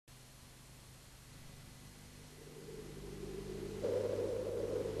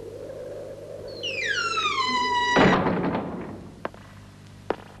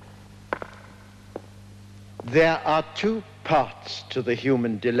There are two parts to the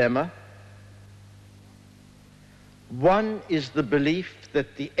human dilemma. One is the belief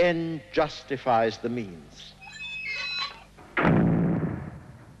that the end justifies the means.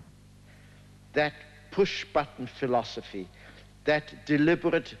 That push-button philosophy, that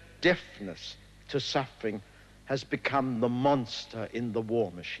deliberate deafness to suffering, has become the monster in the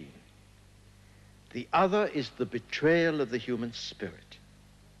war machine. The other is the betrayal of the human spirit,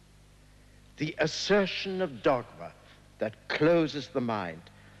 the assertion of dogma that closes the mind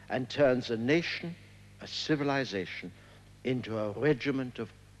and turns a nation, a civilization, into a regiment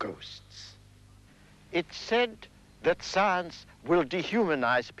of ghosts. It's said that science will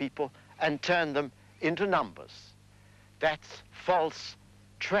dehumanize people and turn them into numbers. That's false,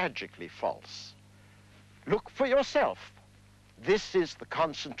 tragically false. Look for yourself. This is the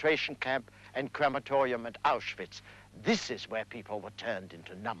concentration camp and crematorium at Auschwitz. This is where people were turned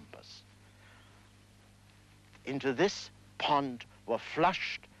into numbers. Into this pond were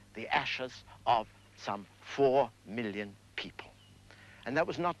flushed the ashes of some 4 million people. And that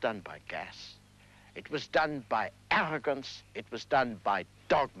was not done by gas. It was done by arrogance. It was done by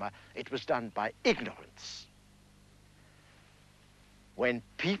dogma. It was done by ignorance. When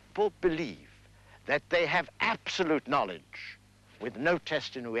people believe that they have absolute knowledge with no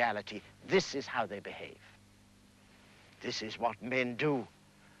test in reality, this is how they behave. This is what men do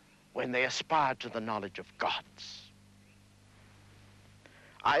when they aspire to the knowledge of gods.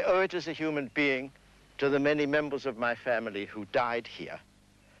 I owe it as a human being to the many members of my family who died here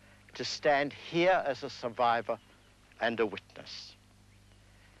to stand here as a survivor and a witness.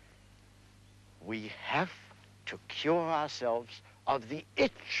 We have to cure ourselves of the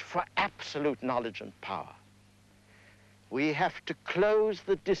itch for absolute knowledge and power. We have to close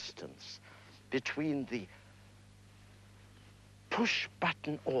the distance between the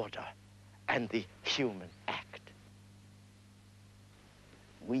push-button order and the human act.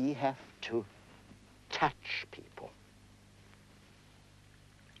 We have to touch people.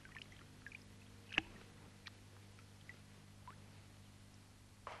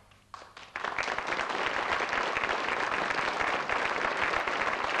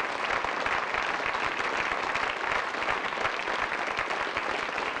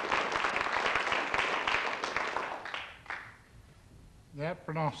 That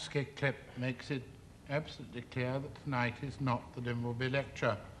Bronowski clip makes it absolutely clear that tonight is not the Dimbleby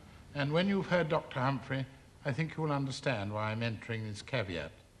lecture. And when you've heard Dr. Humphrey, I think you will understand why I'm entering this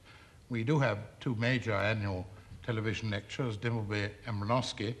caveat. We do have 2 major annual television lectures, Dimbleby and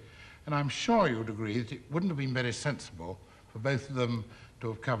Bronowski, and I'm sure you'd agree that it wouldn't have been very sensible for both of them to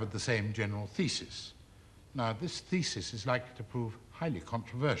have covered the same general thesis. Now, this thesis is likely to prove highly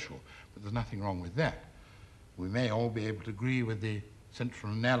controversial, but there's nothing wrong with that. We may all be able to agree with the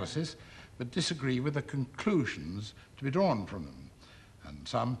central analysis, but disagree with the conclusions to be drawn from them. And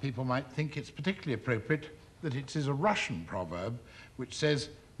some people might think it's particularly appropriate that it is a Russian proverb which says,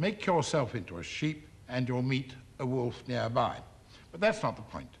 make yourself into a sheep and you'll meet a wolf nearby. But that's not the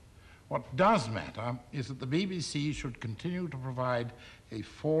point. What does matter is that the BBC should continue to provide a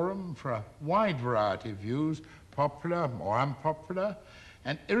forum for a wide variety of views, popular or unpopular,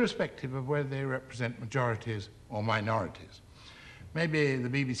 and irrespective of whether they represent majorities or minorities. Maybe the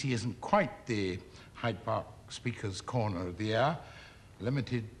BBC isn't quite the Hyde Park Speaker's Corner of the year.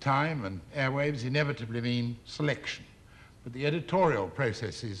 Limited time and airwaves inevitably mean selection, but the editorial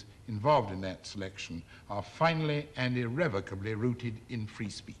processes involved in that selection are finally and irrevocably rooted in free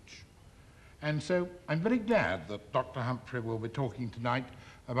speech. And so I'm very glad that Dr. Humphrey will be talking tonight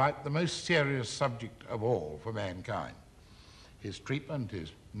about the most serious subject of all for mankind. His treatment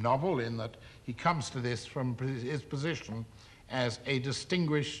is novel in that he comes to this from his position as a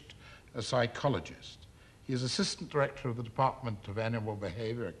distinguished psychologist. He is Assistant Director of the Department of Animal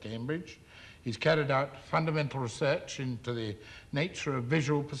Behavior at Cambridge. He's carried out fundamental research into the nature of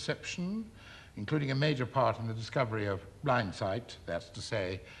visual perception, including a major part in the discovery of blind sight, that's to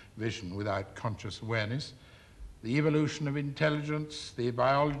say, vision without conscious awareness, the evolution of intelligence, the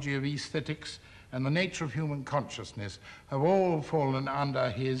biology of aesthetics, and the nature of human consciousness have all fallen under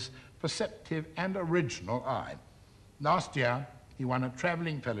his perceptive and original eye. Last year, he won a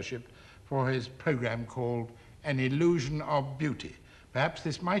traveling fellowship for his program called An Illusion of Beauty. Perhaps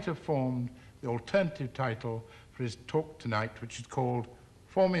this might have formed the alternative title for his talk tonight, which is called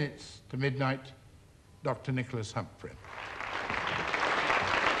 4 Minutes to Midnight, Dr. Nicholas Humphrey.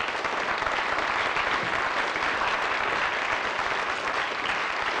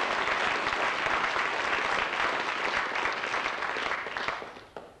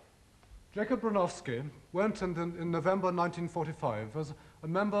 Jacob Bronowski went in November 1945 as a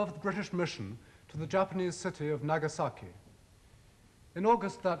member of the British mission to the Japanese city of Nagasaki. In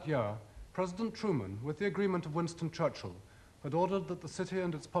August that year, President Truman, with the agreement of Winston Churchill, had ordered that the city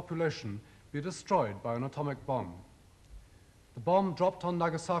and its population be destroyed by an atomic bomb. The bomb dropped on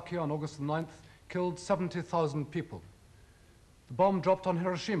Nagasaki on August the 9th killed 70,000 people. The bomb dropped on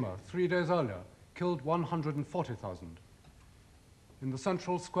Hiroshima 3 days earlier killed 140,000. In the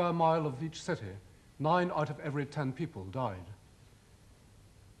central square mile of each city, 9 out of every 10 people died.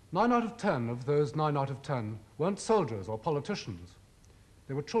 9 out of 10 of those 9 out of 10 weren't soldiers or politicians.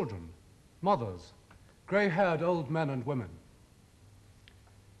 They were children, mothers, gray-haired old men and women.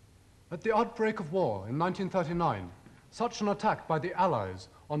 At the outbreak of war in 1939, such an attack by the Allies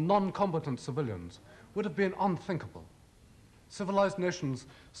on non-combatant civilians would have been unthinkable. Civilized nations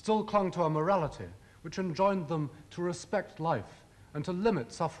still clung to a morality which enjoined them to respect life and to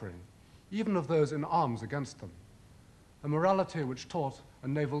limit suffering, even of those in arms against them. A morality which taught a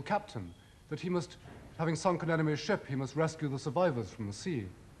naval captain that he must, having sunk an enemy's ship, he must rescue the survivors from the sea,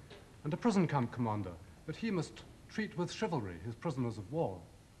 and a prison camp commander that he must treat with chivalry his prisoners of war.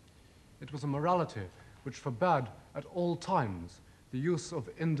 It was a morality which forbade at all times the use of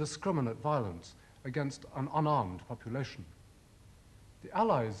indiscriminate violence against an unarmed population. The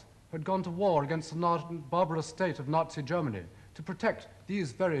Allies had gone to war against the barbarous state of Nazi Germany to protect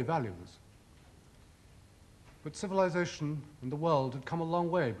these very values. But civilization and the world had come a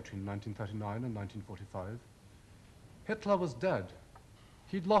long way between 1939 and 1945. Hitler was dead.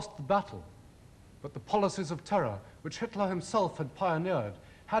 He'd lost the battle, but the policies of terror which Hitler himself had pioneered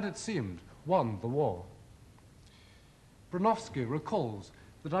had, it seemed, won the war. Bronowski recalls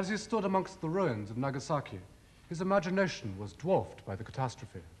that as he stood amongst the ruins of Nagasaki, his imagination was dwarfed by the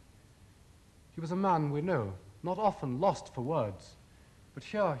catastrophe. He was a man, we know, not often lost for words, but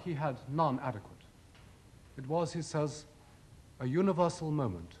here he had none adequate. It was, he says, a universal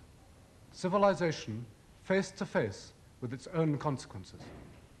moment, civilization face to face with its own consequences.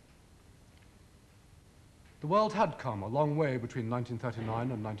 The world had come a long way between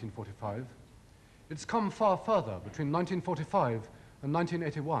 1939 and 1945. It's come far further between 1945 and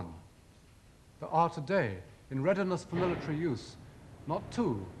 1981. There are today, in readiness for military use, not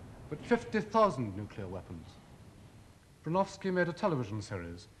 2, but 50,000 nuclear weapons. Bronowski made a television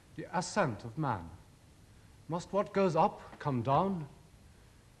series, The Ascent of Man. Must what goes up come down?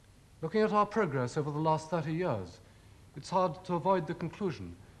 Looking at our progress over the last 30 years, it's hard to avoid the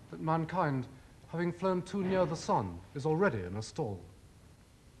conclusion that mankind, having flown too near the sun, is already in a stall.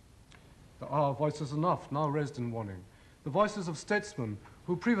 There are voices enough now raised in warning, the voices of statesmen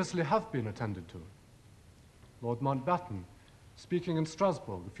who previously have been attended to. Lord Mountbatten, speaking in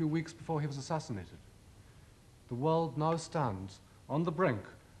Strasbourg a few weeks before he was assassinated. The world now stands on the brink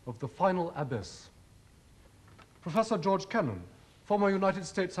of the final abyss. Professor George Kennan, former United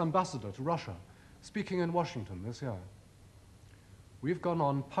States ambassador to Russia, speaking in Washington this year. We've gone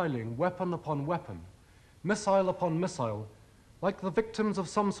on piling weapon upon weapon, missile upon missile, like the victims of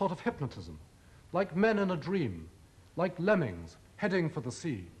some sort of hypnotism, like men in a dream, like lemmings heading for the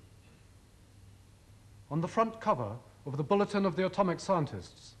sea. On the front cover of the Bulletin of the Atomic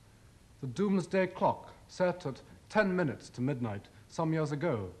Scientists, the doomsday clock, set at 10 minutes to midnight some years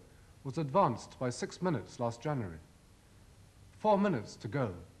ago, was advanced by 6 minutes last January. 4 minutes to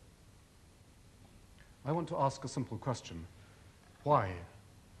go. I want to ask a simple question. Why?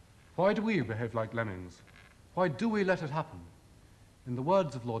 Why do we behave like lemmings? Why do we let it happen? In the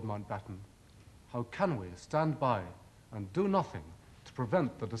words of Lord Mountbatten, how can we stand by and do nothing to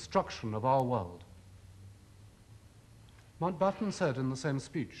prevent the destruction of our world? Mountbatten said in the same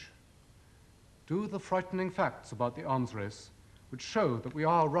speech, do the frightening facts about the arms race, which show that we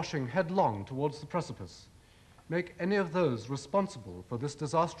are rushing headlong towards the precipice, make any of those responsible for this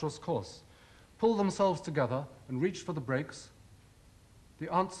disastrous course pull themselves together and reach for the brakes?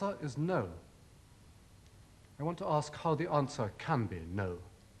 The answer is no. I want to ask how the answer can be no.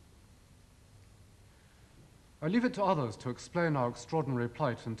 I leave it to others to explain our extraordinary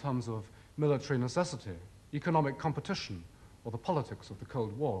plight in terms of military necessity, economic competition, or the politics of the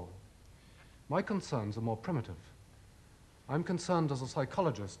Cold War. My concerns are more primitive. I'm concerned as a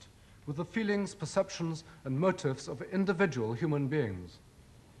psychologist with the feelings, perceptions, and motives of individual human beings.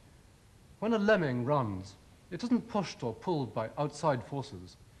 When a lemming runs, it isn't pushed or pulled by outside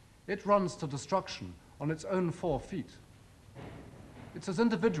forces. It runs to destruction on its own 4 feet. It's as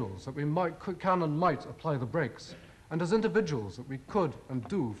individuals that we can and might apply the brakes, and as individuals that we could and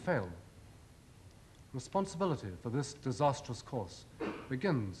do fail. Responsibility for this disastrous course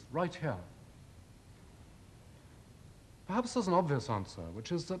begins right here. Perhaps there's an obvious answer,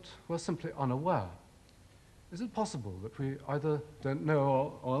 which is that we're simply unaware. Is it possible that we either don't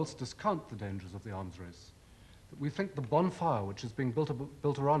know or else discount the dangers of the arms race? That we think the bonfire which is being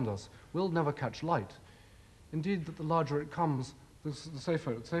built around us will never catch light? Indeed, that the larger it comes, the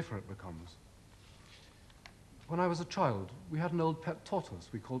safer it becomes. When I was a child, we had an old pet tortoise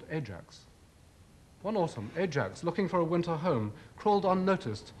we called Ajax. One autumn, Ajax, looking for a winter home, crawled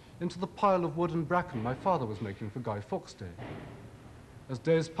unnoticed into the pile of wood and bracken my father was making for Guy Fawkes Day. As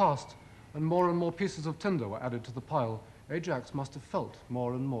days passed and more pieces of tinder were added to the pile, Ajax must have felt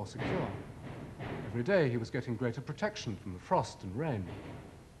more and more secure. Every day he was getting greater protection from the frost and rain.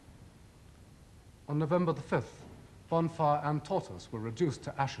 On November the 5th, bonfire and tortoise were reduced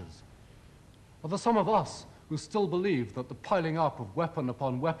to ashes. Are there some of us who still believe that the piling up of weapon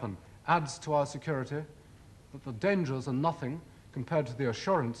upon weapon adds to our security, that the dangers are nothing compared to the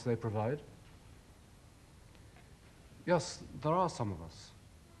assurance they provide? Yes, there are some of us.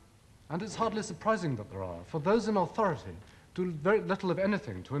 And it's hardly surprising that there are, for those in authority do very little of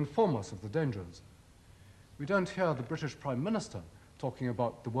anything to inform us of the dangers. We don't hear the British Prime Minister talking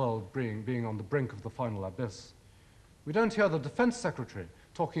about the world being on the brink of the final abyss. We don't hear the Defense Secretary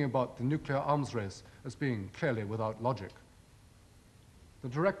talking about the nuclear arms race as being clearly without logic. The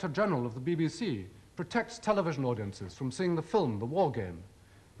Director General of the BBC protects television audiences from seeing the film The War Game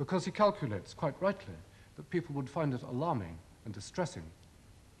because he calculates, quite rightly, that people would find it alarming and distressing.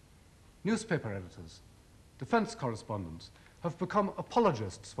 Newspaper editors, defense correspondents have become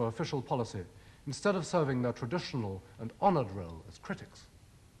apologists for official policy instead of serving their traditional and honored role as critics.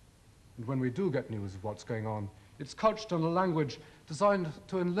 And when we do get news of what's going on, it's couched in a language designed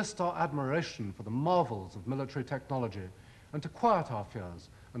to enlist our admiration for the marvels of military technology and to quiet our fears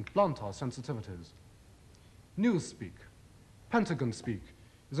and blunt our sensitivities. Newspeak, Pentagon speak,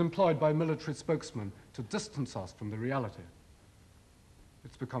 is employed by military spokesmen to distance us from the reality.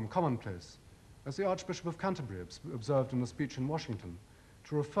 It's become commonplace, as the Archbishop of Canterbury observed in a speech in Washington,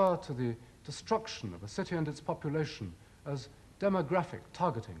 to refer to the destruction of a city and its population as demographic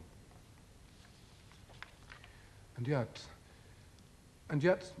targeting. And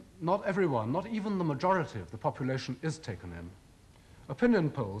yet, not everyone, not even the majority of the population is taken in. Opinion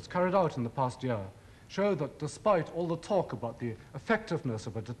polls carried out in the past year show that despite all the talk about the effectiveness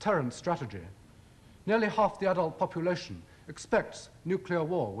of a deterrent strategy, nearly half the adult population expects nuclear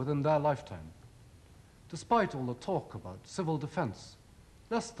war within their lifetime. Despite all the talk about civil defense,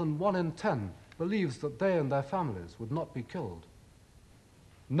 less than 1 in 10 believes that they and their families would not be killed.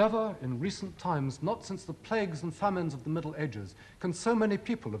 Never in recent times, not since the plagues and famines of the Middle Ages, can so many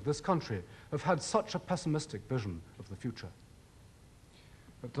people of this country have had such a pessimistic vision of the future.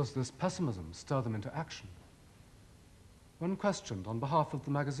 But does this pessimism stir them into action? When questioned on behalf of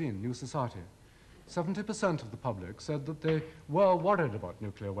the magazine New Society, 70% of the public said that they were worried about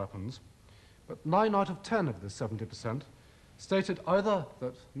nuclear weapons, but 9 out of 10 of this 70% stated either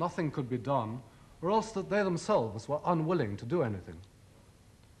that nothing could be done or else that they themselves were unwilling to do anything.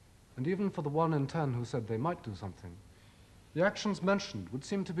 And even for the 1 in 10 who said they might do something, the actions mentioned would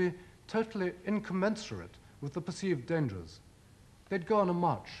seem to be totally incommensurate with the perceived dangers. They'd go on a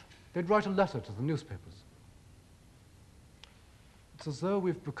march. They'd write a letter to the newspapers. It's as though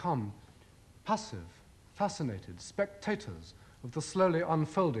we've become passive, fascinated spectators of the slowly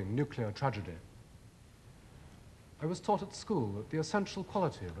unfolding nuclear tragedy. I was taught at school that the essential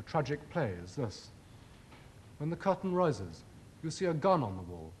quality of a tragic play is this. When the curtain rises, you see a gun on the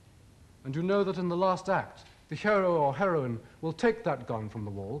wall, and you know that in the last act, the hero or heroine will take that gun from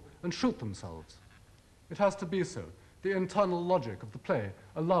the wall and shoot themselves. It has to be so. The internal logic of the play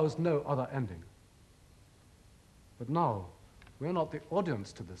allows no other ending. But now, we're not the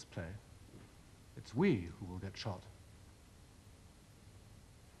audience to this play. It's we who will get shot.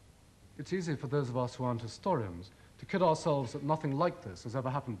 It's easy for those of us who aren't historians to kid ourselves that nothing like this has ever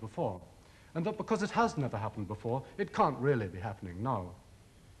happened before, and that because it has never happened before, it can't really be happening now.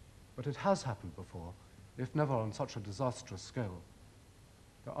 But it has happened before, if never on such a disastrous scale.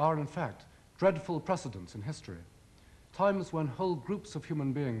 There are, in fact, dreadful precedents in history, times when whole groups of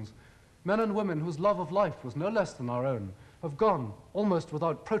human beings, men and women whose love of life was no less than our own, have gone, almost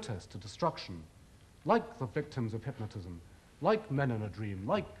without protest, to destruction, like the victims of hypnotism, like men in a dream,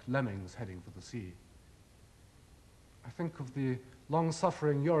 like lemmings heading for the sea. I think of the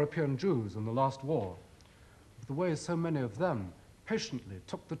long-suffering European Jews in the last war, of the way so many of them patiently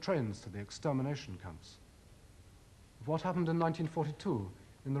took the trains to the extermination camps, of what happened in 1942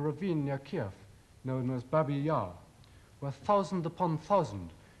 in the ravine near Kiev, known as Babi Yar, where 1,000 upon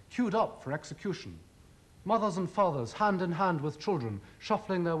 1,000 queued up for execution, mothers and fathers hand in hand with children,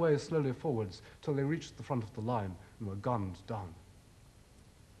 shuffling their way slowly forwards till they reached the front of the line and were gunned down.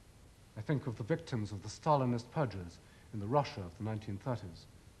 I think of the victims of the Stalinist purges in the Russia of the 1930s,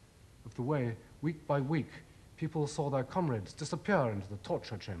 of the way, week by week, people saw their comrades disappear into the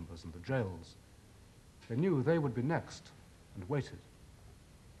torture chambers and the jails. They knew they would be next and waited.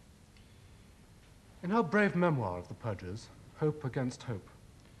 In her brave memoir of the purges, Hope Against Hope,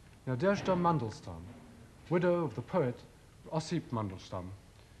 Nadezhda Mandelstam, widow of the poet Osip Mandelstam,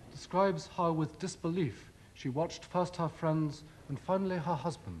 describes how with disbelief she watched first her friends and finally her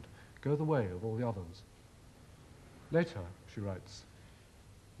husband go the way of all the others. Later, she writes,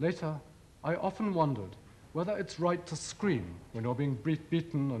 later, I often wondered whether it's right to scream when you're being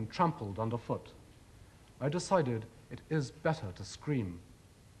beaten and trampled underfoot. I decided it is better to scream.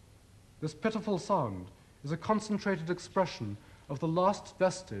 This pitiful sound is a concentrated expression of the last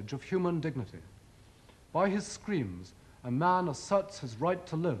vestige of human dignity. By his screams, a man asserts his right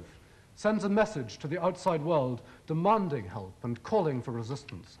to live, sends a message to the outside world demanding help and calling for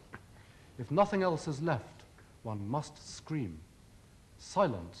resistance. If nothing else is left, one must scream.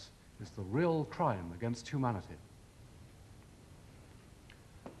 Silence is the real crime against humanity.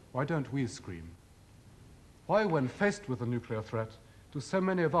 Why don't we scream? Why, when faced with a nuclear threat, do so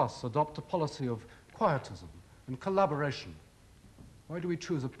many of us adopt a policy of quietism and collaboration? Why do we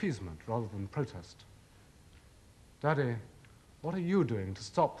choose appeasement rather than protest? Daddy, what are you doing to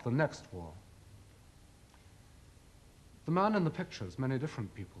stop the next war? The man in the picture is many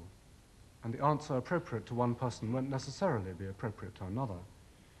different people, and the answer appropriate to one person won't necessarily be appropriate to another.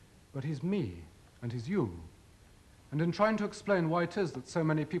 But he's me, and he's you. And in trying to explain why it is that so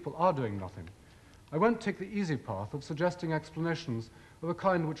many people are doing nothing, I won't take the easy path of suggesting explanations of a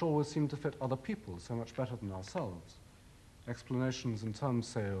kind which always seem to fit other people so much better than ourselves. Explanations in terms,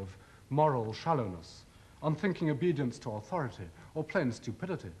 say, of moral shallowness, unthinking obedience to authority, or plain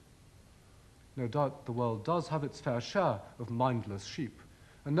stupidity. No doubt the world does have its fair share of mindless sheep,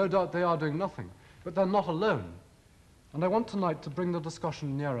 and no doubt they are doing nothing, but they're not alone. And I want tonight to bring the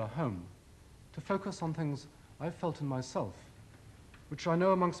discussion nearer home, to focus on things I've felt in myself, which I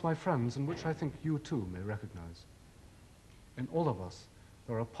know amongst my friends and which I think you too may recognize. In all of us,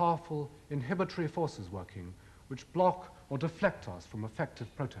 there are powerful inhibitory forces working which block or deflect us from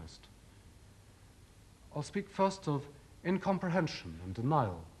effective protest. I'll speak first of incomprehension and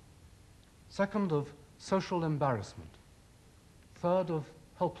denial, second of social embarrassment, third of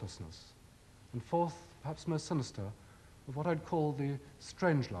helplessness, and fourth, perhaps most sinister, of what I'd call the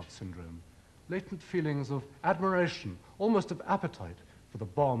strangelove syndrome, latent feelings of admiration, almost of appetite for the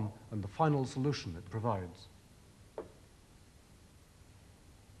bomb and the final solution it provides.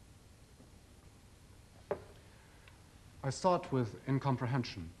 I start with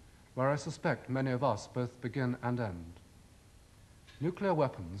incomprehension, where I suspect many of us both begin and end. Nuclear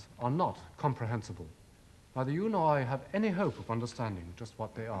weapons are not comprehensible. Neither you nor I have any hope of understanding just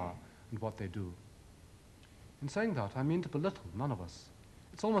what they are and what they do. In saying that, I mean to belittle none of us.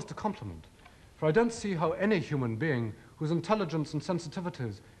 It's almost a compliment, for I don't see how any human being whose intelligence and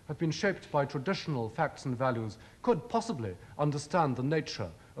sensitivities have been shaped by traditional facts and values could possibly understand the nature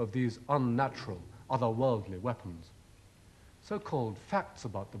of these unnatural, otherworldly weapons. So-called facts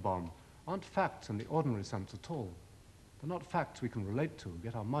about the bomb aren't facts in the ordinary sense at all. They're not facts we can relate to,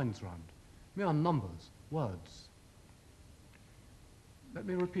 get our minds around. Mere numbers, words. Let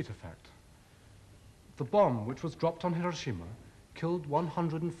me repeat a fact. The bomb which was dropped on Hiroshima killed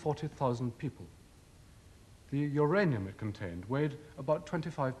 140,000 people. The uranium it contained weighed about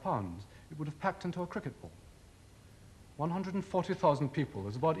 25 pounds. It would have packed into a cricket ball. 140,000 people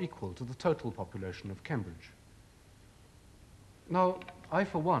is about equal to the total population of Cambridge. Now, I,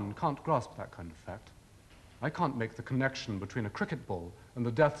 for one, can't grasp that kind of fact. I can't make the connection between a cricket ball and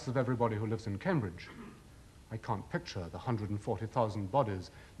the deaths of everybody who lives in Cambridge. I can't picture the 140,000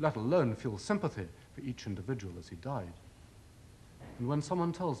 bodies, let alone feel sympathy for each individual as he died. And when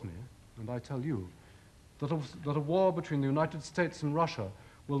someone tells me, and I tell you, that a war between the United States and Russia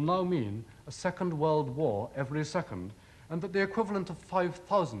will now mean a second world war every second, and that the equivalent of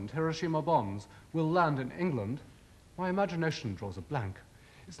 5,000 Hiroshima bombs will land in England, my imagination draws a blank.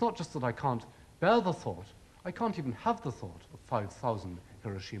 It's not just that I can't bear the thought, I can't even have the thought of 5,000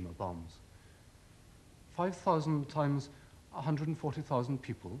 Hiroshima bombs. 5,000 times 140,000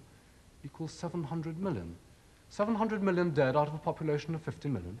 people equals 700 million. 700 million dead out of a population of 50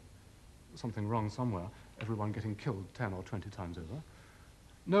 million. Something wrong somewhere, everyone getting killed 10 or 20 times over.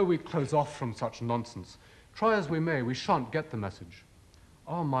 No, we close off from such nonsense. Try as we may, we shan't get the message.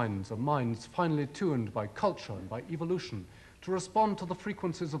 Our minds are minds finely tuned by culture and by evolution to respond to the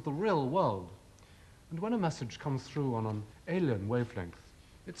frequencies of the real world. And when a message comes through on an alien wavelength,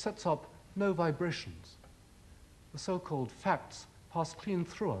 it sets up no vibrations. The so-called facts pass clean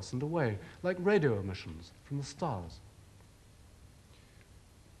through us and away, like radio emissions from the stars.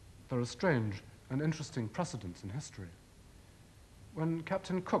 There are strange and interesting precedents in history. When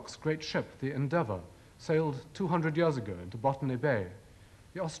Captain Cook's great ship, the Endeavour, sailed 200 years ago into Botany Bay,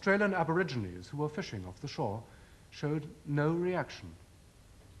 the Australian Aborigines who were fishing off the shore showed no reaction.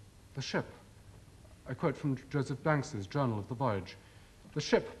 The ship, I quote from Joseph Banks's Journal of the Voyage, the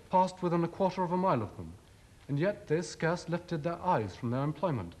ship passed within a quarter of a mile of them, and yet they scarce lifted their eyes from their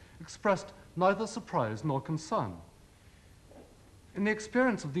employment, expressed neither surprise nor concern. In the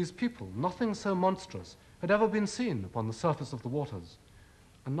experience of these people, nothing so monstrous had ever been seen upon the surface of the waters,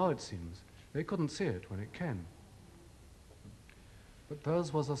 and now it seems they couldn't see it when it came. But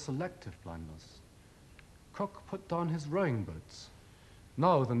theirs was a selective blindness. Cook put down his rowing boats.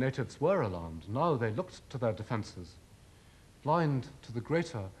 Now the natives were alarmed. Now they looked to their defenses. Blind to the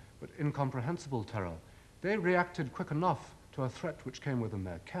greater but incomprehensible terror, they reacted quick enough to a threat which came within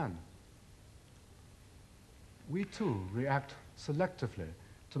their ken. We too react selectively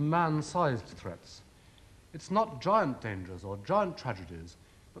to man-sized threats. It's not giant dangers or giant tragedies,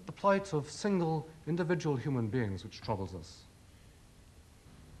 but the plight of single individual human beings which troubles us.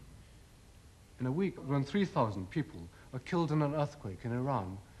 In a week when 3,000 people are killed in an earthquake in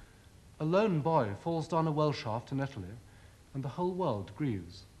Iran, a lone boy falls down a well shaft in Italy, and the whole world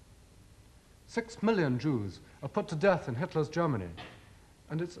grieves. 6 million Jews are put to death in Hitler's Germany,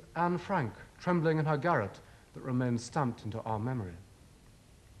 and it's Anne Frank, trembling in her garret, that remains stamped into our memory.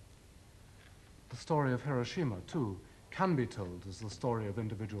 The story of Hiroshima, too, can be told as the story of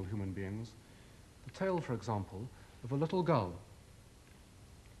individual human beings. The tale, for example, of a little girl.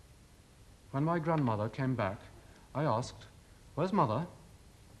 When my grandmother came back, I asked, "Where's Mother?"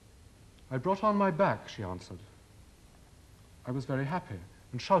 "I brought her on my back," she answered. I was very happy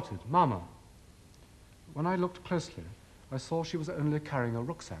and shouted, "Mama." When I looked closely, I saw she was only carrying a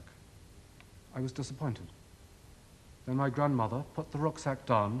rucksack. I was disappointed. Then my grandmother put the rucksack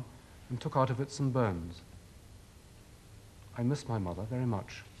down and took out of it some bones. I miss my mother very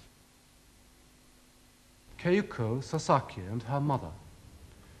much. Keiko Sasaki and her mother.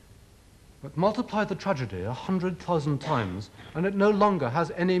 But multiply the tragedy 100,000 times, and it no longer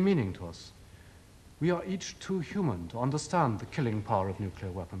has any meaning to us. We are each too human to understand the killing power of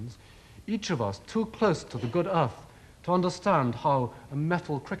nuclear weapons, each of us too close to the good earth to understand how a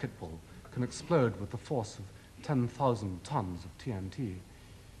metal cricket ball can explode with the force of 10,000 tons of TNT.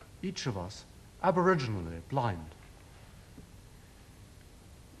 Each of us aboriginally blind.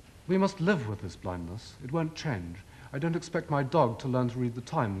 We must live with this blindness. It won't change. I don't expect my dog to learn to read the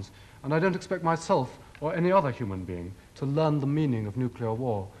Times, and I don't expect myself or any other human being to learn the meaning of nuclear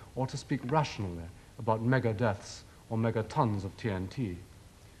war or to speak rationally about mega deaths or megatons of TNT.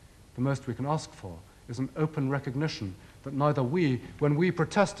 The most we can ask for is an open recognition that neither we, when we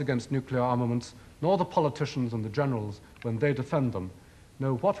protest against nuclear armaments, nor the politicians and the generals, when they defend them,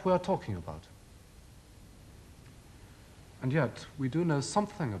 know what we are talking about. And yet, we do know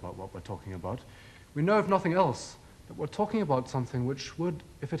something about what we're talking about. We know, if nothing else, that we're talking about something which would,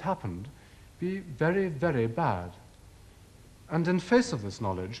 if it happened, be very, very bad. And in face of this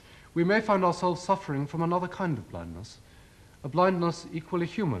knowledge, we may find ourselves suffering from another kind of blindness, a blindness equally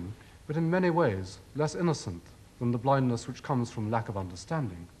human, but in many ways less innocent than the blindness which comes from lack of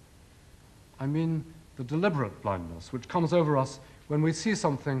understanding. I mean the deliberate blindness which comes over us when we see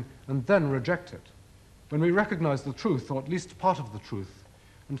something and then reject it, when we recognize the truth, or at least part of the truth,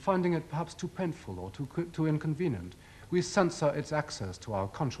 and finding it perhaps too painful or too inconvenient, we censor its access to our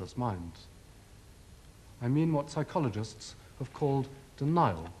conscious minds. I mean what psychologists have called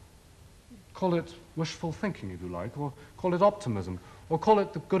denial. Call it wishful thinking, if you like, or call it optimism, or call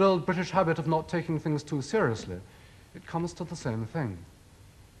it the good old British habit of not taking things too seriously. It comes to the same thing.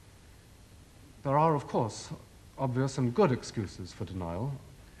 There are, of course, obvious and good excuses for denial.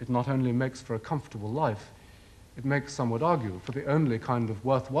 It not only makes for a comfortable life, it makes, some would argue, for the only kind of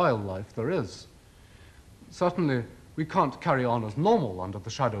worthwhile life there is. Certainly, we can't carry on as normal under the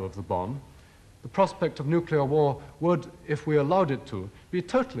shadow of the bomb. The prospect of nuclear war would, if we allowed it to, be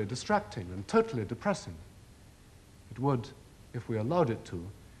totally distracting and totally depressing. It would, if we allowed it to,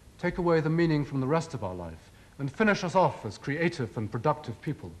 take away the meaning from the rest of our life and finish us off as creative and productive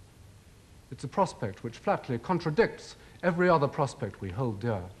people. It's a prospect which flatly contradicts every other prospect we hold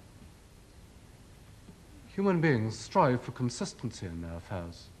dear. Human beings strive for consistency in their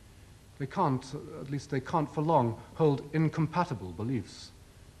affairs. They can't, at least they can't for long, hold incompatible beliefs.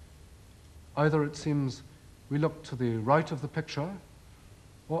 Either, it seems, we look to the right of the picture,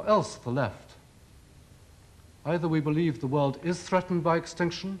 or else the left. Either we believe the world is threatened by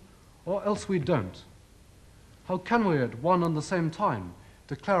extinction, or else we don't. How can we at one and the same time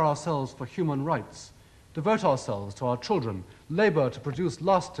declare ourselves for human rights, devote ourselves to our children, labor to produce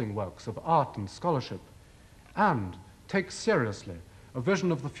lasting works of art and scholarship, and take seriously a vision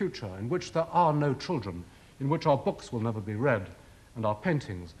of the future in which there are no children, in which our books will never be read, and our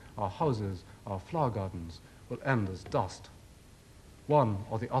paintings, our houses, our flower gardens will end as dust? One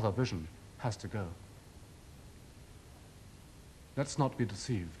or the other vision has to go. Let's not be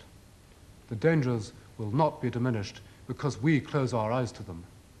deceived. The dangers will not be diminished because we close our eyes to them.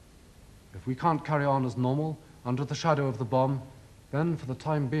 If we can't carry on as normal under the shadow of the bomb, then for the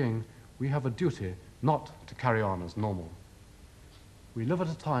time being, we have a duty not to carry on as normal. We live at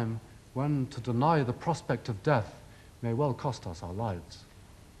a time when to deny the prospect of death may well cost us our lives.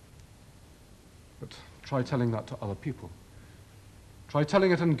 But try telling that to other people. Try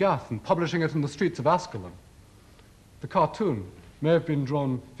telling it in Gath and publishing it in the streets of Ascalon. The cartoon may have been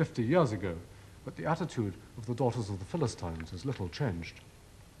drawn 50 years ago, but the attitude of the daughters of the Philistines is little changed.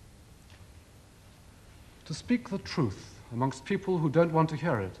 To speak the truth amongst people who don't want to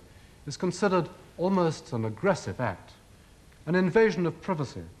hear it is considered almost an aggressive act, an invasion of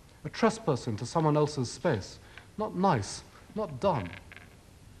privacy, a trespass into someone else's space, not nice, not done.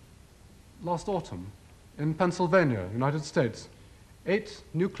 Last autumn, in Pennsylvania, United States, 8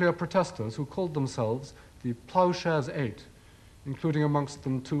 nuclear protesters who called themselves the Plowshares 8, including amongst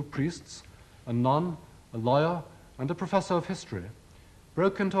them 2 priests, a nun, a lawyer, and a professor of history,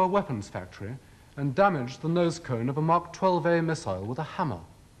 broke into a weapons factory and damaged the nose cone of a Mark 12A missile with a hammer.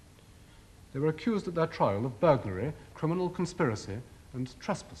 They were accused at their trial of burglary, criminal conspiracy, and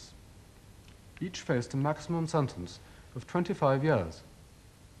trespass. Each faced a maximum sentence of 25 years.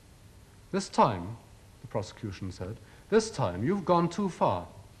 This time, the prosecution said, this time you've gone too far.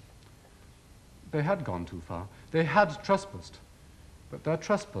 They had gone too far. They had trespassed. But their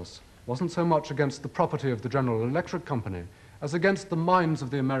trespass wasn't so much against the property of the General Electric Company as against the minds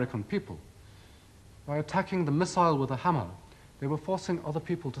of the American people. By attacking the missile with a hammer, they were forcing other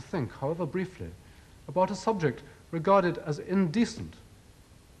people to think, however briefly, about a subject regarded as indecent,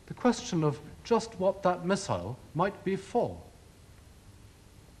 the question of just what that missile might be for.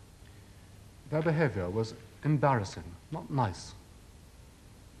 Their behavior was embarrassing, not nice.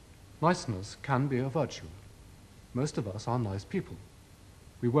 Niceness can be a virtue. Most of us are nice people.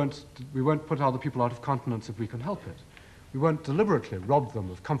 We won't put other people out of countenance if we can help it. We won't deliberately rob them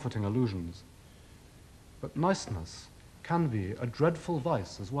of comforting illusions. But niceness can be a dreadful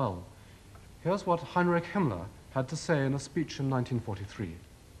vice as well. Here's what Heinrich Himmler had to say in a speech in 1943.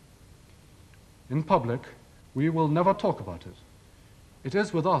 In public, we will never talk about it. It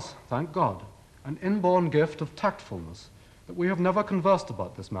is with us, thank God, an inborn gift of tactfulness that we have never conversed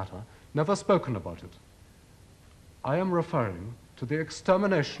about this matter, never spoken about it. I am referring to the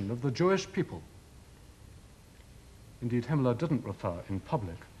extermination of the Jewish people. Indeed, Himmler didn't refer in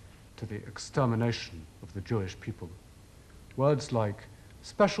public to the extermination of the Jewish people. Words like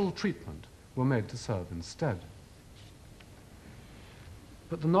special treatment were made to serve instead.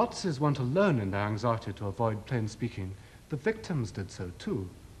 But the Nazis weren't alone in their anxiety to avoid plain speaking. The victims did so too.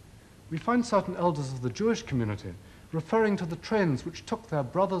 We find certain elders of the Jewish community referring to the trains which took their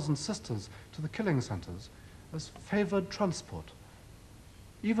brothers and sisters to the killing centers as favored transport.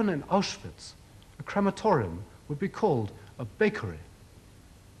 Even in Auschwitz, a crematorium would be called a bakery.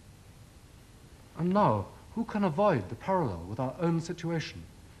 And now, who can avoid the parallel with our own situation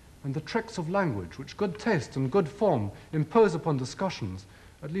and the tricks of language which good taste and good form impose upon discussions,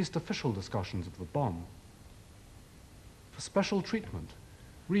 at least official discussions of the bomb? For special treatment,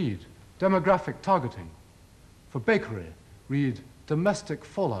 read demographic targeting. For bakery, read domestic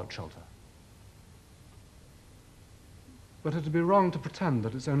fallout shelter. But it would be wrong to pretend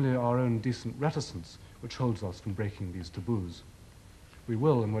that it's only our own decent reticence which holds us from breaking these taboos. We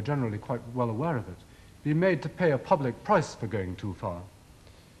will, and we're generally quite well aware of it, be made to pay a public price for going too far.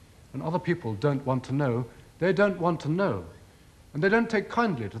 And other people don't want to know, they don't want to know. And they don't take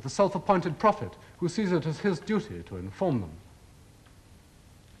kindly to the self-appointed prophet who sees it as his duty to inform them.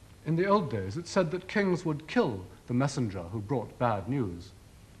 In the old days, it said that kings would kill the messenger who brought bad news.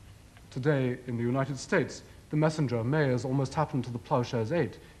 Today, in the United States, the messenger may, as almost happened to the Plowshares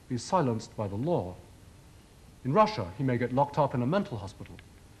 8, be silenced by the law. In Russia, he may get locked up in a mental hospital.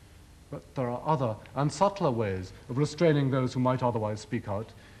 But there are other and subtler ways of restraining those who might otherwise speak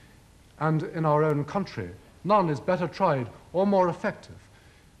out. And in our own country, none is better tried or more effective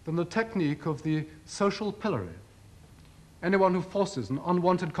than the technique of the social pillory. Anyone who forces an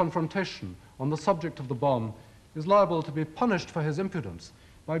unwanted confrontation on the subject of the bomb is liable to be punished for his impudence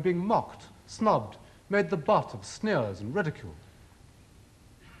by being mocked, snubbed, made the butt of sneers and ridicule.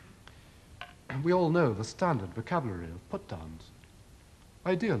 we all know the standard vocabulary of put-downs.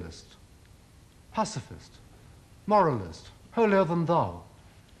 Idealist, pacifist, moralist, holier than thou.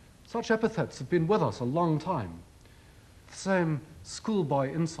 Such epithets have been with us a long time. The same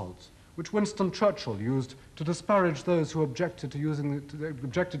schoolboy insults which Winston Churchill used to disparage those who objected to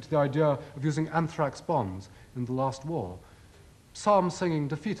the idea of using anthrax bombs in the last war. Psalm-singing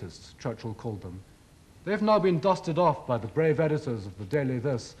defeatists, Churchill called them. They've now been dusted off by the brave editors of the Daily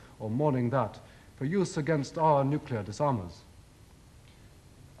This or Morning That for use against our nuclear disarmers.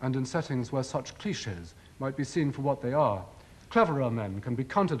 And in settings where such cliches might be seen for what they are, cleverer men can be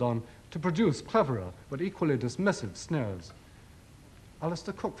counted on to produce cleverer but equally dismissive sneers.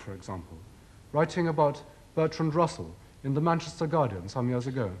 Alistair Cook, for example, writing about Bertrand Russell in the Manchester Guardian some years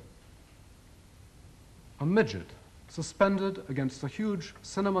ago. A midget suspended against a huge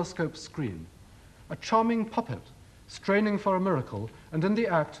cinemascope screen, a charming puppet straining for a miracle and in the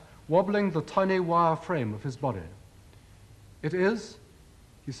act wobbling the tiny wire frame of his body. It is,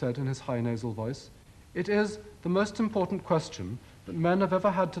 he said in his high nasal voice, it is the most important question that men have ever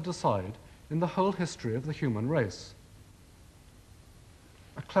had to decide in the whole history of the human race.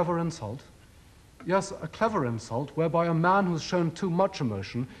 A clever insult? Yes, a clever insult whereby a man who's shown too much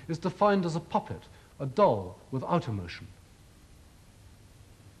emotion is defined as a puppet, a doll without emotion.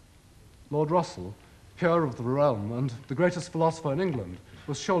 Lord Russell, peer of the realm and the greatest philosopher in England,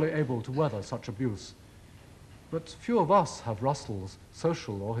 was surely able to weather such abuse. But few of us have Russell's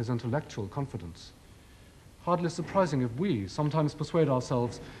social or his intellectual confidence. Hardly surprising if we sometimes persuade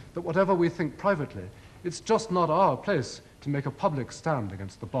ourselves that whatever we think privately, it's just not our place to make a public stand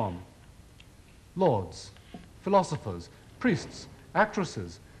against the bomb. Lords, philosophers, priests,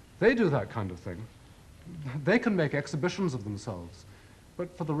 actresses, they do that kind of thing. They can make exhibitions of themselves.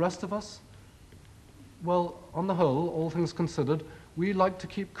 But for the rest of us, well, on the whole, all things considered, we like to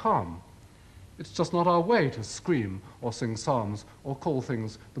keep calm. It's just not our way to scream or sing psalms or call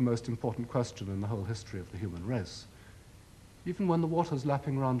things the most important question in the whole history of the human race. Even when the water's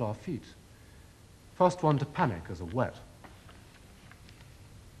lapping round our feet. First one to panic is a wet.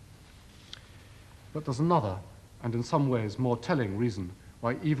 But there's another, and in some ways more telling reason,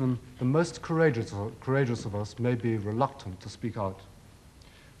 why even the most courageous of us may be reluctant to speak out.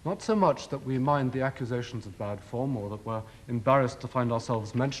 Not so much that we mind the accusations of bad form or that we're embarrassed to find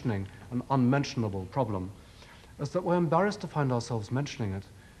ourselves mentioning an unmentionable problem, as that we're embarrassed to find ourselves mentioning it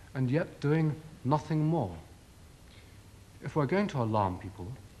and yet doing nothing more. If we're going to alarm people,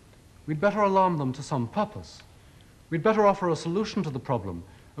 we'd better alarm them to some purpose. We'd better offer a solution to the problem,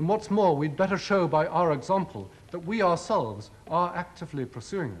 and what's more, we'd better show by our example that we ourselves are actively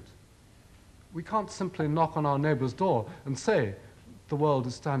pursuing it. We can't simply knock on our neighbor's door and say, the world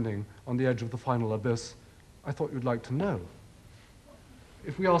is standing on the edge of the final abyss. I thought you'd like to know.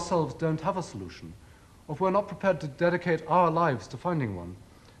 If we ourselves don't have a solution, or if we're not prepared to dedicate our lives to finding one,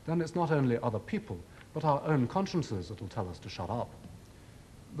 then it's not only other people, but our own consciences that'll tell us to shut up.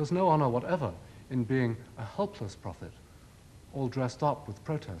 There's no honor whatever in being a helpless prophet, all dressed up with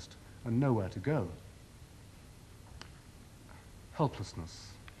protest and nowhere to go.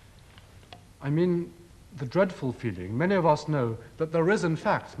 Helplessness. I mean, the dreadful feeling, many of us know that there is in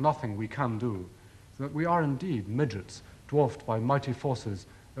fact nothing we can do, that we are indeed midgets dwarfed by mighty forces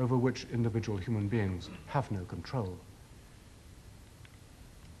over which individual human beings have no control.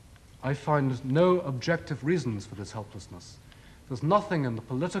 I find no objective reasons for this helplessness. There's nothing in the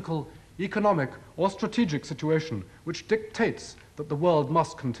political, economic, or strategic situation which dictates that the world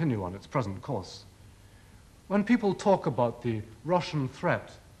must continue on its present course. When people talk about the Russian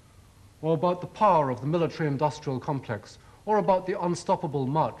threat, or about the power of the military-industrial complex, or about the unstoppable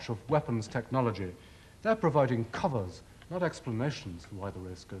march of weapons technology, they're providing covers, not explanations for why the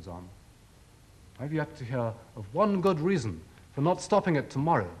race goes on. I've yet to hear of one good reason for not stopping it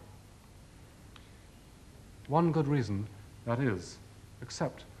tomorrow. One good reason, that is,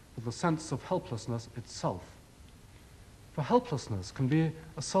 except for the sense of helplessness itself. For helplessness can be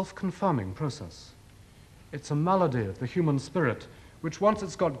a self-confirming process. It's a malady of the human spirit which, once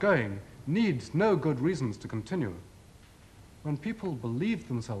it's got going, needs no good reasons to continue. When people believe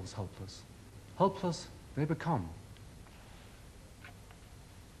themselves helpless, helpless they become.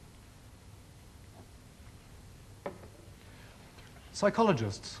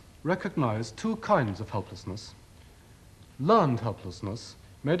 Psychologists recognize two kinds of helplessness. Learned helplessness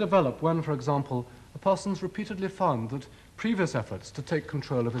may develop when, for example, a person's repeatedly found that previous efforts to take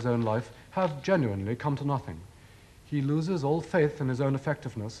control of his own life have genuinely come to nothing. He loses all faith in his own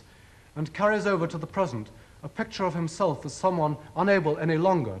effectiveness and carries over to the present a picture of himself as someone unable any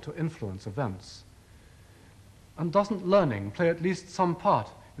longer to influence events. And doesn't learning play at least some part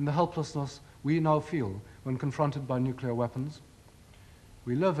in the helplessness we now feel when confronted by nuclear weapons?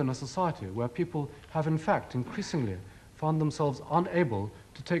 We live in a society where people have in fact increasingly found themselves unable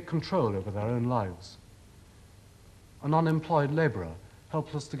to take control over their own lives. An unemployed laborer,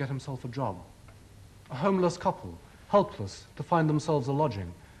 helpless to get himself a job. A homeless couple, helpless to find themselves a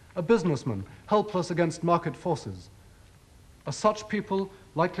lodging. A businessman, helpless against market forces. Are such people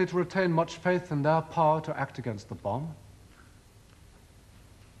likely to retain much faith in their power to act against the bomb?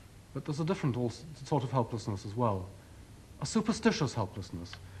 But there's a different sort of helplessness as well. A superstitious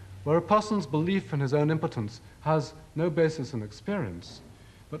helplessness, where a person's belief in his own impotence has no basis in experience,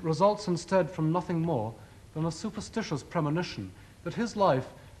 but results instead from nothing more than a superstitious premonition that his life,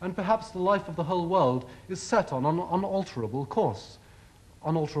 and perhaps the life of the whole world, is set on an unalterable course.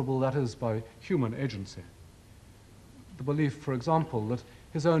 Unalterable, that is, by human agency. The belief, for example, that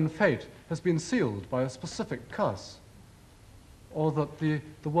his own fate has been sealed by a specific curse, or that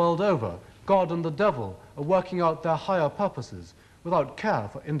the world over, God and the devil are working out their higher purposes without care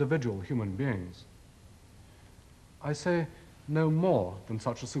for individual human beings. I say no more than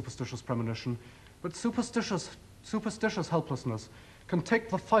such a superstitious premonition, but superstitious helplessness can take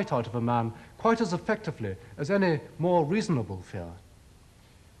the fight out of a man quite as effectively as any more reasonable fear.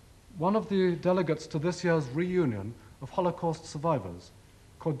 One of the delegates to this year's reunion of Holocaust survivors,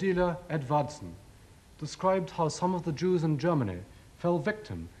 Cordelia Edvardsen, described how some of the Jews in Germany fell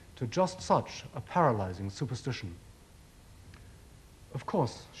victim to just such a paralyzing superstition. Of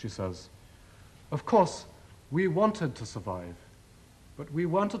course, she says, of course, we wanted to survive, but we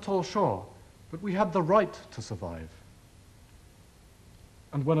weren't at all sure that we had the right to survive.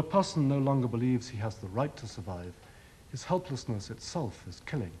 And when a person no longer believes he has the right to survive, his helplessness itself is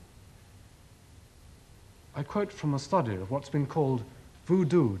killing. I quote from a study of what's been called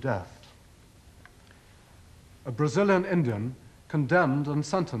voodoo death. A Brazilian Indian condemned and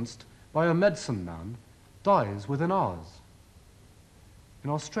sentenced by a medicine man dies within hours. In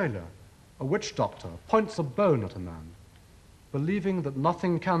Australia, a witch doctor points a bone at a man. Believing that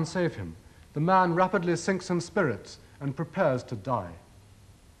nothing can save him, the man rapidly sinks in spirits and prepares to die.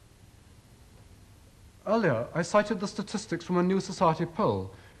 Earlier, I cited the statistics from a New Society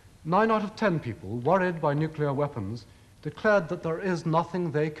poll. 9 out of 10 people, worried by nuclear weapons, declared that there is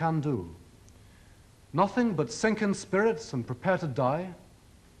nothing they can do. Nothing but sink in spirits and prepare to die?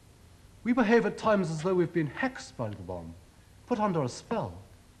 We behave at times as though we've been hexed by the bomb, put under a spell.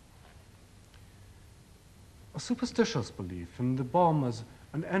 A superstitious belief in the bomb as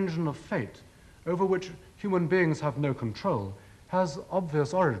an engine of fate over which human beings have no control has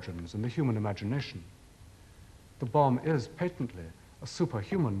obvious origins in the human imagination. The bomb is patently a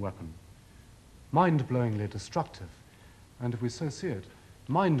superhuman weapon, mind-blowingly destructive, and if we so see it,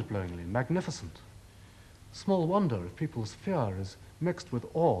 mind-blowingly magnificent. Small wonder if people's fear is mixed with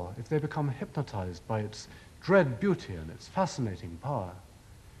awe, if they become hypnotized by its dread beauty and its fascinating power.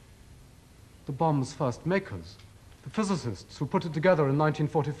 The bomb's first makers, the physicists who put it together in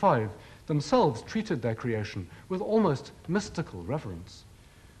 1945, themselves treated their creation with almost mystical reverence.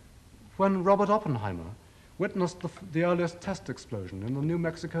 When Robert Oppenheimer witnessed the earliest test explosion in the New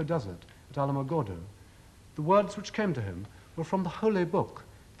Mexico desert at Alamogordo, the words which came to him were from the holy book,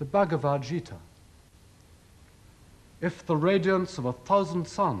 the Bhagavad Gita. If the radiance of 1,000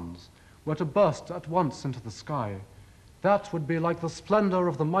 suns were to burst at once into the sky, that would be like the splendor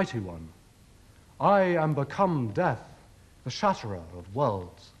of the Mighty One. I am become death, the shatterer of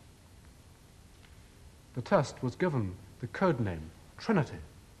worlds. The test was given the code name Trinity.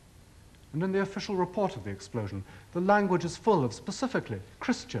 And in the official report of the explosion, the language is full of specifically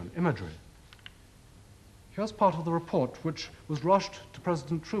Christian imagery. Here's part of the report which was rushed to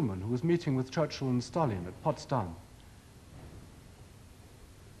President Truman, who was meeting with Churchill and Stalin at Potsdam.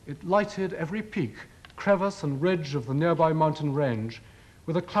 It lighted every peak, crevice, and ridge of the nearby mountain range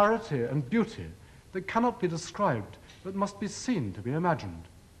with a clarity and beauty that cannot be described, but must be seen to be imagined.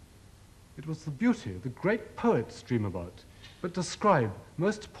 It was the beauty the great poets dream about, but describe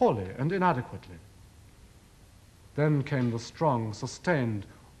most poorly and inadequately. Then came the strong, sustained,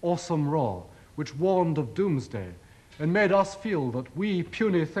 awesome roar, which warned of doomsday and made us feel that we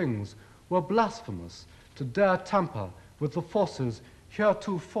puny things were blasphemous to dare tamper with the forces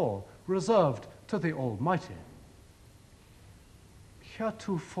heretofore reserved to the Almighty.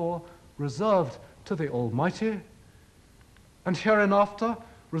 Heretofore reserved to the Almighty, and hereinafter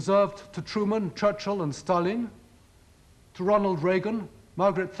reserved to Truman, Churchill, and Stalin, to Ronald Reagan,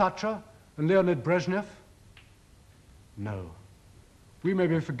 Margaret Thatcher, and Leonid Brezhnev? No. We may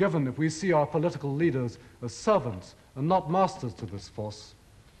be forgiven if we see our political leaders as servants and not masters to this force,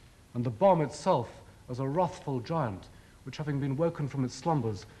 and the bomb itself as a wrathful giant, which, having been woken from its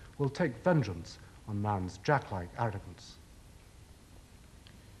slumbers, will take vengeance on man's jack-like arrogance.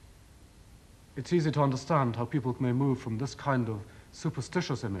 It's easy to understand how people may move from this kind of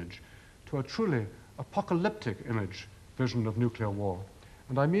superstitious image to a truly apocalyptic image vision of nuclear war.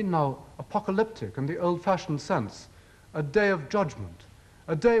 And I mean now apocalyptic in the old-fashioned sense, a day of judgment,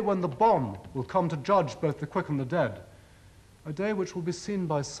 a day when the bomb will come to judge both the quick and the dead, a day which will be seen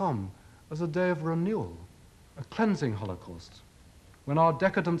by some as a day of renewal, a cleansing Holocaust, when our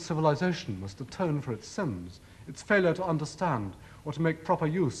decadent civilization must atone for its sins, its failure to understand or to make proper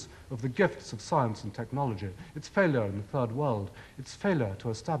use of the gifts of science and technology, its failure in the third world, its failure to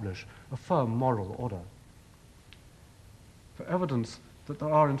establish a firm moral order. For evidence that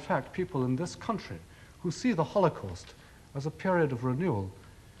there are in fact people in this country who see the Holocaust as a period of renewal,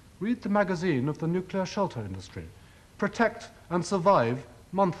 read the magazine of the nuclear shelter industry, Protect and Survive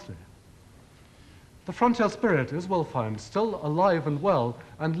Monthly. The frontier spirit is, we'll find, still alive and well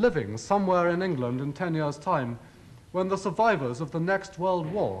and living somewhere in England in 10 years' time, when the survivors of the next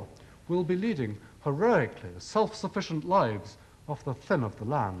World War will be leading heroically self-sufficient lives off the thin of the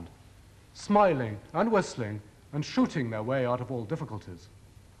land, smiling and whistling and shooting their way out of all difficulties.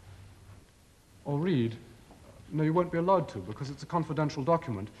 Or read, no, you won't be allowed to because it's a confidential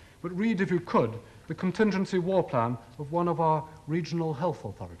document, but read, if you could, the contingency war plan of one of our regional health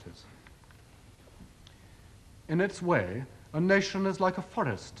authorities. In its way, a nation is like a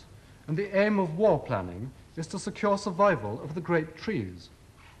forest, and the aim of war planning is to secure survival of the great trees.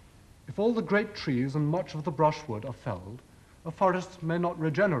 If all the great trees and much of the brushwood are felled, a forest may not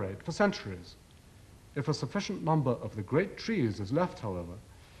regenerate for centuries. If a sufficient number of the great trees is left, however,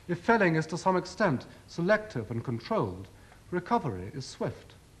 if felling is to some extent selective and controlled, recovery is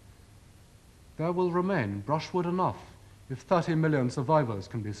swift. There will remain brushwood enough if 30 million survivors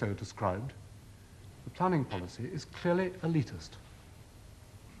can be so described. The planning policy is clearly elitist.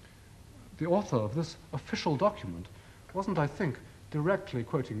 The author of this official document wasn't, I think, directly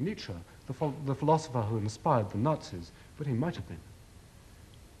quoting Nietzsche, the philosopher who inspired the Nazis, but he might have been.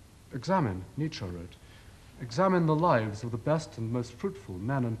 Examine, Nietzsche wrote, examine the lives of the best and most fruitful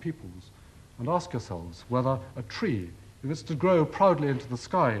men and peoples, and ask yourselves whether a tree, if it's to grow proudly into the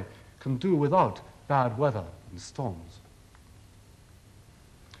sky, can do without bad weather and storms.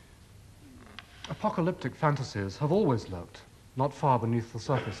 Apocalyptic fantasies have always lurked, not far beneath the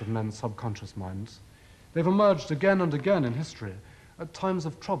surface of men's subconscious minds. They've emerged again and again in history at times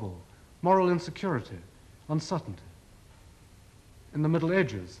of trouble, moral insecurity, uncertainty. In the Middle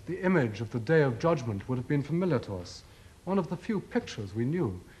Ages, the image of the Day of Judgment would have been familiar to us, one of the few pictures we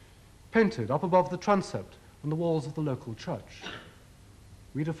knew, painted up above the transept on the walls of the local church.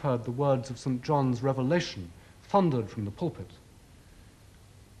 We'd have heard the words of St. John's Revelation thundered from the pulpit.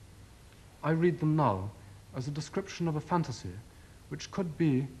 I read them now as a description of a fantasy which could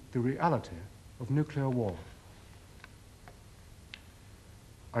be the reality of nuclear war.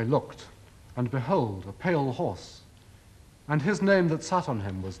 I looked, and behold, a pale horse, and his name that sat on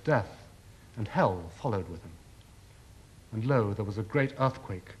him was Death, and hell followed with him. And lo, there was a great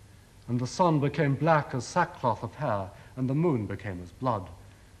earthquake, and the sun became black as sackcloth of hair, and the moon became as blood,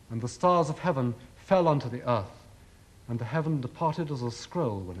 and the stars of heaven fell unto the earth, and the heaven departed as a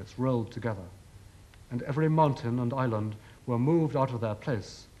scroll when it's rolled together, and every mountain and island were moved out of their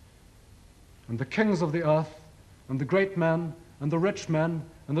place. And the kings of the earth, and the great men, and the rich men,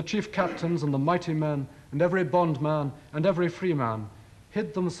 and the chief captains, and the mighty men, and every bondman, and every free man,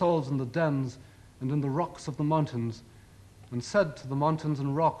 hid themselves in the dens and in the rocks of the mountains, and said to the mountains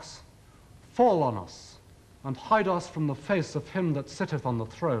and rocks, Fall on us, and hide us from the face of him that sitteth on the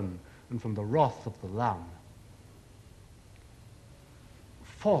throne, and from the wrath of the Lamb.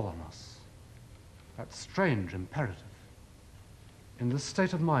 Fall on us. That strange imperative. In this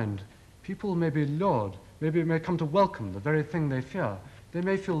state of mind, people may be lured, maybe may come to welcome the very thing they fear. They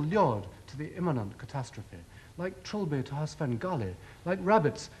may feel lured to the imminent catastrophe, like trilby to her Svengali, like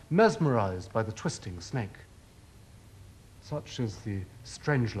rabbits mesmerized by the twisting snake. Such is the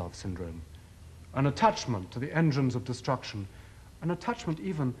Strangelove syndrome, an attachment to the engines of destruction, an attachment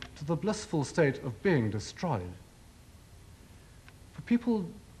even to the blissful state of being destroyed. For people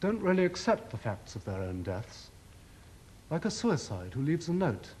don't really accept the facts of their own deaths. Like a suicide who leaves a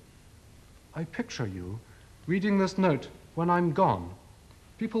note. I picture you reading this note when I'm gone.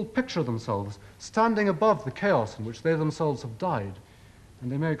 People picture themselves standing above the chaos in which they themselves have died,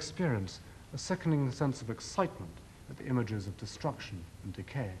 and they may experience a sickening sense of excitement at the images of destruction and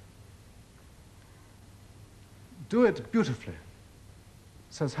decay. Do it beautifully,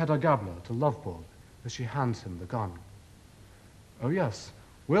 says Hedda Gabler to Lovborg as she hands him the gun. Oh yes,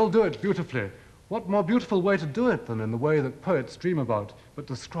 we'll do it beautifully What more beautiful way to do it than in the way that poets dream about, but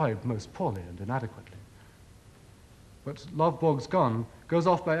describe most poorly and inadequately? But Lovborg's gun goes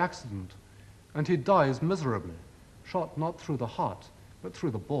off by accident, and he dies miserably, shot not through the heart, but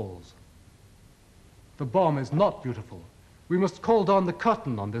through the balls. The bomb is not beautiful. We must call down the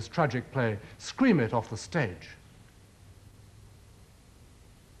curtain on this tragic play, scream it off the stage.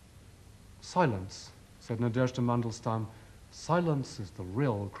 Silence, said Nadezhda Mandelstam, silence is the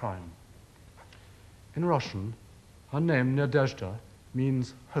real crime. In Russian, her name, Nadezhda,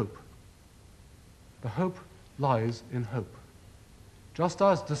 means hope. The hope lies in hope. Just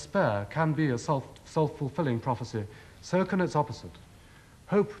as despair can be a self-fulfilling prophecy, so can its opposite.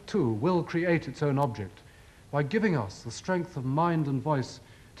 Hope, too, will create its own object by giving us the strength of mind and voice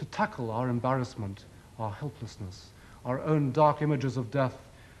to tackle our embarrassment, our helplessness, our own dark images of death,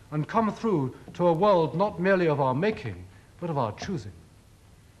 and come through to a world not merely of our making, but of our choosing.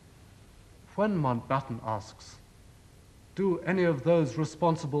 When Mountbatten asks, do any of those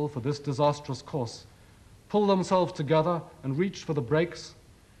responsible for this disastrous course pull themselves together and reach for the brakes?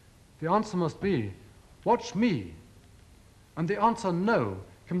 The answer must be, watch me. And the answer no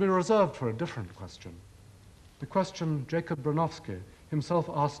can be reserved for a different question. The question Jacob Bronowski himself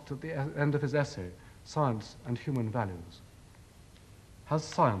asked at the end of his essay, Science and Human Values. Has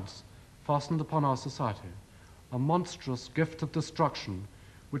science fastened upon our society a monstrous gift of destruction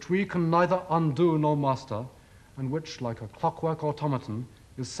which we can neither undo nor master, and which, like a clockwork automaton,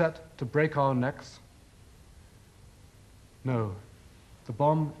 is set to break our necks? No, the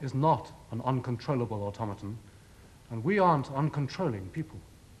bomb is not an uncontrollable automaton, and we aren't uncontrolling people.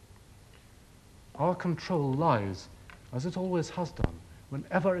 Our control lies, as it always has done,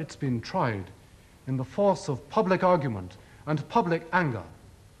 whenever it's been tried, in the force of public argument and public anger.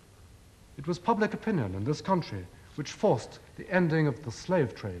 It was public opinion in this country which forced the ending of the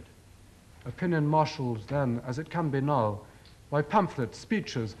slave trade, opinion marshaled then, as it can be now, by pamphlets,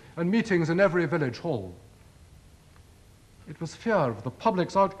 speeches, and meetings in every village hall. It was fear of the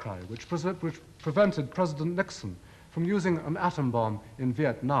public's outcry which prevented President Nixon from using an atom bomb in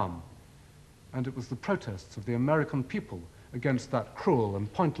Vietnam, and it was the protests of the American people against that cruel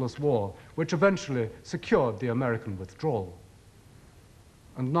and pointless war which eventually secured the American withdrawal.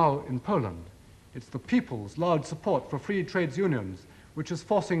 And now in Poland, it's the people's large support for free trade unions which is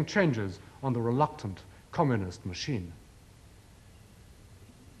forcing changes on the reluctant communist machine.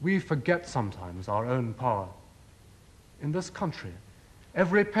 We forget sometimes our own power. In this country,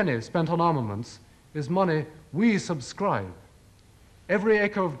 every penny spent on armaments is money we subscribe. Every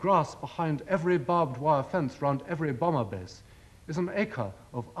acre of grass behind every barbed wire fence round every bomber base is an acre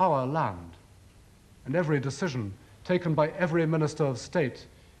of our land. And every decision taken by every minister of state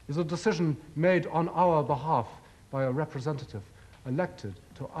is a decision made on our behalf by a representative elected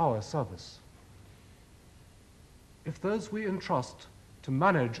to our service. If those we entrust to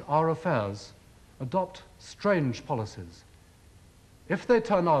manage our affairs adopt strange policies, if they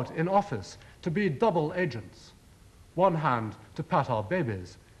turn out in office to be double agents, one hand to pat our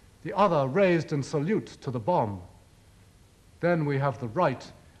babies, the other raised in salute to the bomb, then we have the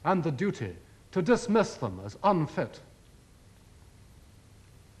right and the duty to dismiss them as unfit.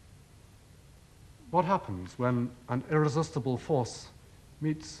 What happens when an irresistible force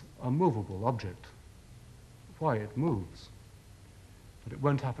meets a movable object? Why, it moves. But it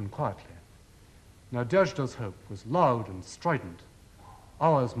won't happen quietly. Nadezhda's hope was loud and strident.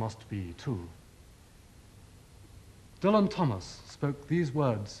 Ours must be too. Dylan Thomas spoke these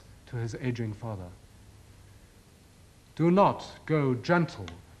words to his aging father. Do not go gentle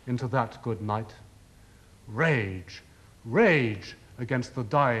into that good night. Rage, rage against the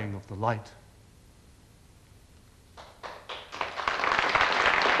dying of the light.